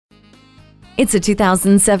It's a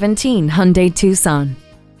 2017 Hyundai Tucson.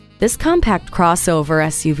 This compact crossover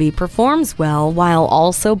SUV performs well while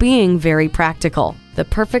also being very practical. The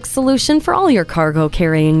perfect solution for all your cargo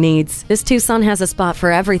carrying needs. This Tucson has a spot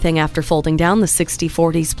for everything after folding down the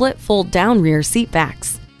 60/40 split fold-down rear seat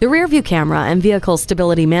backs. The rear-view camera and vehicle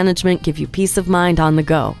stability management give you peace of mind on the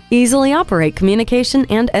go. Easily operate communication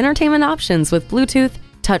and entertainment options with Bluetooth,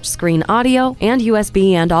 touchscreen audio, and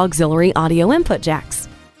USB and auxiliary audio input jacks.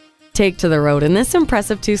 Take to the road in this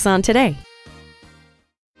impressive Tucson today.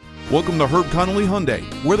 Welcome to Connolly Hyundai,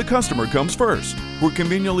 where the customer comes first. We're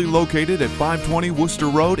conveniently located at 520 Worcester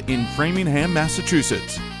Road in Framingham,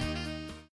 Massachusetts.